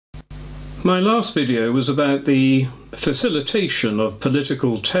My last video was about the facilitation of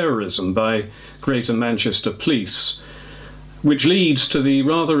political terrorism by Greater Manchester Police, which leads to the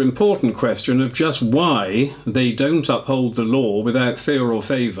rather important question of just why they don't uphold the law without fear or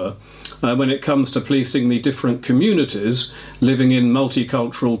favour when it comes to policing the different communities living in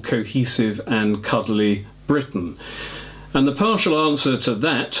multicultural, cohesive and cuddly Britain. And the partial answer to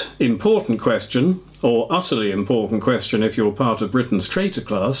that important question, or utterly important question if you're part of Britain's traitor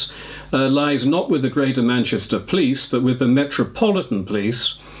class, lies not with the Greater Manchester Police but with the Metropolitan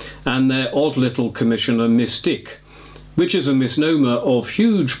Police and their odd little Commissioner Miss Dick, which is a misnomer of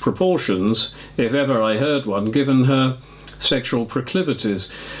huge proportions, if ever I heard one, given her sexual proclivities.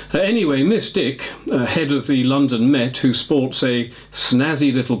 Anyway, Miss Dick, head of the London Met, who sports a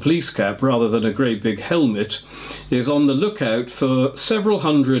snazzy little police cap rather than a great big helmet, is on the lookout for several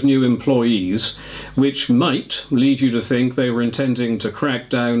hundred new employees, which might lead you to think they were intending to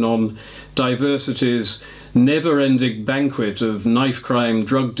crack down on diversity's never-ending banquet of knife crime,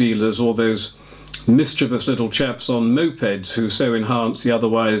 drug dealers, or those mischievous little chaps on mopeds who so enhance the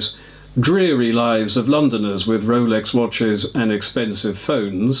otherwise dreary lives of Londoners with Rolex watches and expensive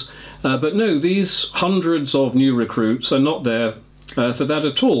phones. But no, these hundreds of new recruits are not there for that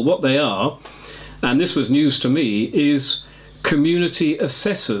at all. What they are, and this was news to me, is community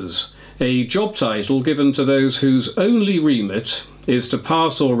assessors, a job title given to those whose only remit is to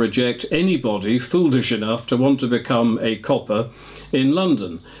pass or reject anybody foolish enough to want to become a copper in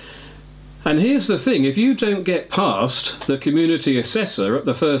London. And here's the thing, if you don't get past the community assessor at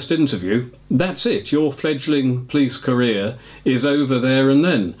the first interview, that's it, your fledgling police career is over there and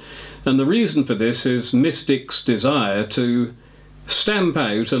then. And the reason for this is Miss Dick's desire to stamp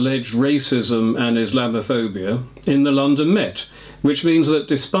out alleged racism and Islamophobia in the London Met, which means that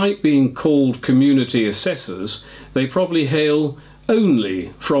despite being called community assessors, they probably hail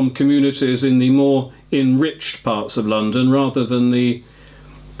only from communities in the more enriched parts of London rather than the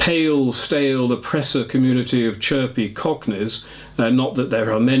pale, stale, oppressor community of chirpy cockneys, not that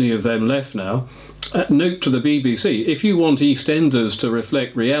there are many of them left now. Note to the BBC, if you want EastEnders to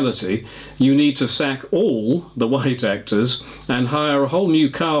reflect reality, you need to sack all the white actors and hire a whole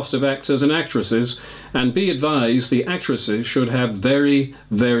new cast of actors and actresses, and be advised the actresses should have very,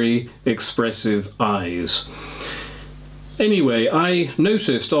 very expressive eyes. Anyway, I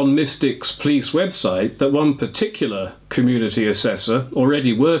noticed on Miss Dick's police website that one particular community assessor,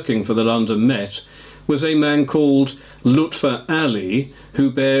 already working for the London Met, was a man called Lutfer Ali, who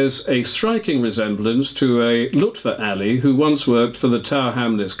bears a striking resemblance to a Lutfer Ali who once worked for the Tower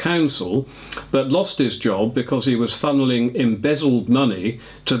Hamlets Council, but lost his job because he was funneling embezzled money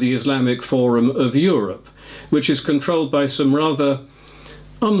to the Islamic Forum of Europe, which is controlled by some rather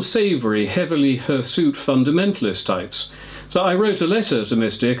unsavoury, heavily hirsute fundamentalist types. So I wrote a letter to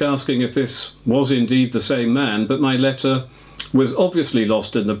Miss Dick asking if this was indeed the same man, but my letter was obviously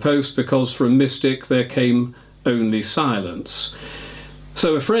lost in the post because from Miss Dick there came only silence.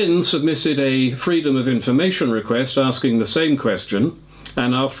 So a friend submitted a Freedom of Information request asking the same question,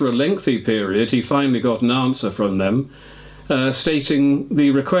 and after a lengthy period he finally got an answer from them, stating the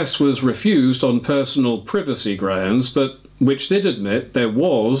request was refused on personal privacy grounds, but which did admit there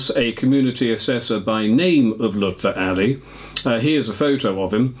was a community assessor by name of Lutfer Ali, here's a photo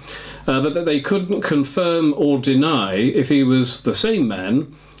of him, but that they couldn't confirm or deny if he was the same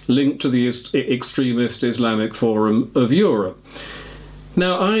man linked to the extremist Islamic Forum of Europe.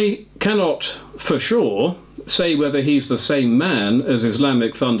 Now, I cannot for sure say whether he's the same man as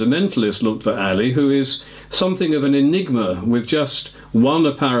Islamic fundamentalist Lutfer Ali, who is something of an enigma with just one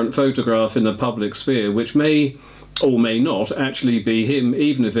apparent photograph in the public sphere, which may or may not actually be him,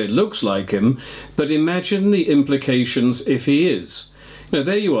 even if it looks like him. But imagine the implications if he is. Now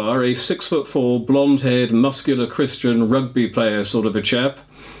there you are, a 6'4", blonde-haired, muscular Christian rugby player sort of a chap,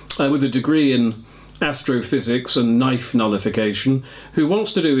 with a degree in astrophysics and knife nullification, who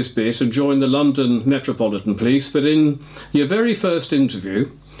wants to do his bit and join the London Metropolitan Police, but in your very first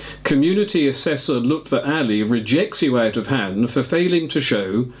interview, community assessor Lutfer Ali rejects you out of hand for failing to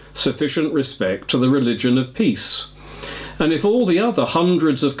show sufficient respect to the religion of peace. And if all the other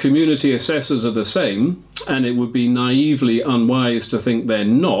hundreds of community assessors are the same, and it would be naively unwise to think they're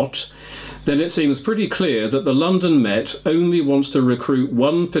not, then it seems pretty clear that the London Met only wants to recruit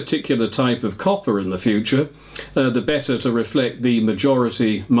one particular type of copper in the future, the better to reflect the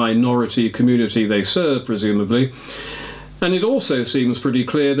majority-minority community they serve, presumably. And it also seems pretty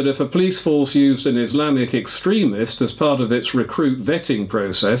clear that if a police force used an Islamic extremist as part of its recruit vetting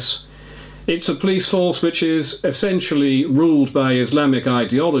process, it's a police force which is essentially ruled by Islamic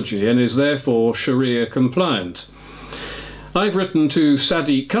ideology and is therefore Sharia compliant. I've written to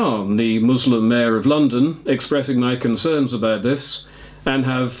Sadiq Khan, the Muslim mayor of London, expressing my concerns about this, and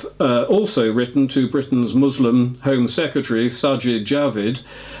have also written to Britain's Muslim Home Secretary Sajid Javid,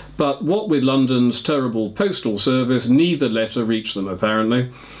 but what with London's terrible postal service, neither letter reached them apparently.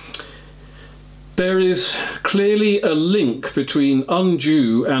 There is clearly a link between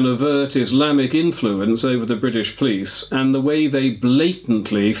undue and overt Islamic influence over the British police and the way they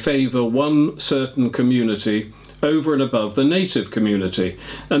blatantly favour one certain community over and above the native community.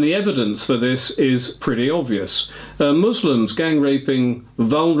 And the evidence for this is pretty obvious. Muslims gang raping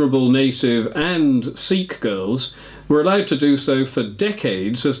vulnerable native and Sikh girls were allowed to do so for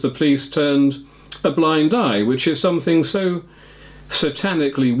decades as the police turned a blind eye, which is something so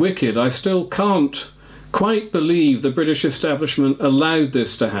satanically wicked. I still can't quite believe the British establishment allowed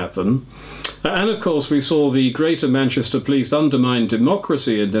this to happen. And of course we saw the Greater Manchester Police undermine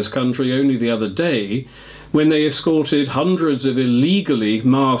democracy in this country only the other day when they escorted hundreds of illegally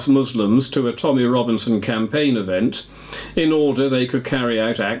masked Muslims to a Tommy Robinson campaign event in order they could carry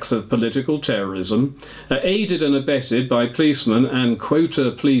out acts of political terrorism, aided and abetted by policemen and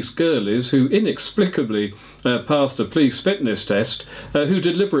quota police girlies who inexplicably passed a police fitness test, who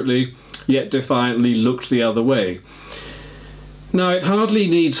deliberately yet defiantly looked the other way. Now, it hardly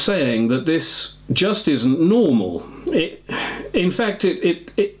needs saying that this just isn't normal. In fact,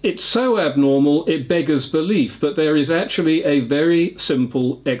 it's so abnormal it beggars belief, but there is actually a very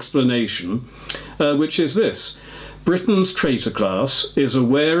simple explanation, which is this. Britain's traitor class is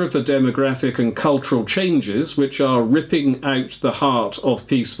aware of the demographic and cultural changes which are ripping out the heart of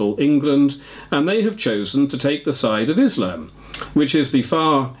peaceful England, and they have chosen to take the side of Islam, which is the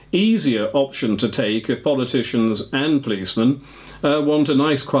far easier option to take if politicians and policemen want a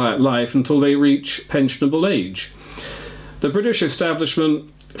nice quiet life until they reach pensionable age. The British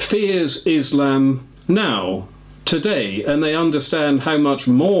establishment fears Islam now, today, and they understand how much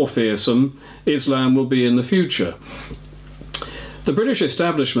more fearsome Islam will be in the future. The British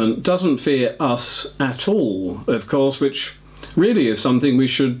establishment doesn't fear us at all, of course, which really is something we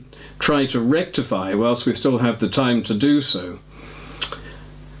should try to rectify whilst we still have the time to do so.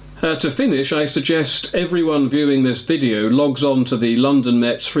 To finish, I suggest everyone viewing this video logs on to the London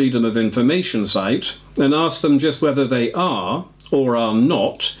Met's Freedom of Information site and asks them just whether they are, or are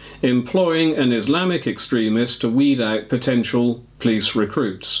not, employing an Islamic extremist to weed out potential police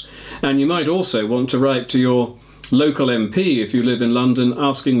recruits. And you might also want to write to your local MP if you live in London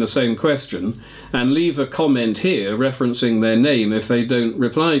asking the same question, and leave a comment here referencing their name if they don't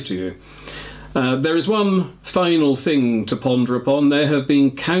reply to you. There is one final thing to ponder upon. There have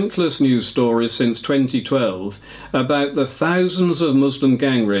been countless news stories since 2012 about the thousands of Muslim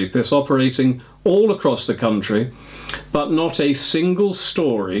gang rapists operating all across the country, but not a single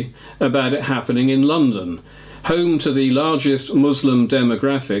story about it happening in London, home to the largest Muslim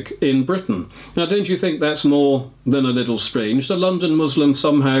demographic in Britain. Now, don't you think that's more than a little strange? The London Muslims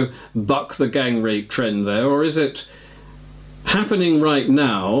somehow buck the gang rape trend there, or is it happening right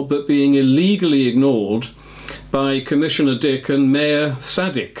now but being illegally ignored by Commissioner Dick and Mayor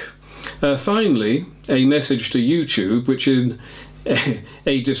Sadiq? Finally, a message to YouTube, which is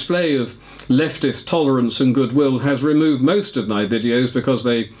a display of leftist tolerance and goodwill, has removed most of my videos because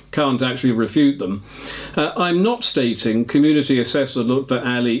they can't actually refute them. I'm not stating community assessor look for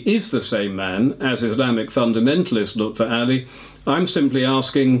Ali is the same man as Islamic fundamentalists look for Ali. I'm simply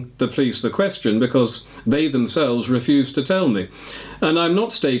asking the police the question because they themselves refuse to tell me. And I'm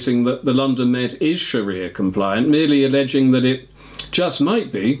not stating that the London Met is Sharia compliant, merely alleging that it just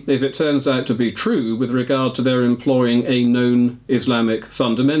might be if it turns out to be true with regard to their employing a known Islamic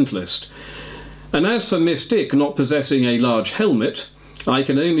fundamentalist. And as for Miss Dick not possessing a large helmet, I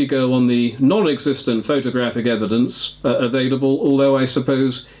can only go on the non-existent photographic evidence available, although I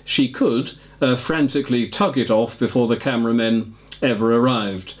suppose she could frantically tug it off before the cameramen ever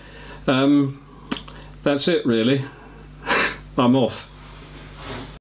arrived. That's it really. I'm off.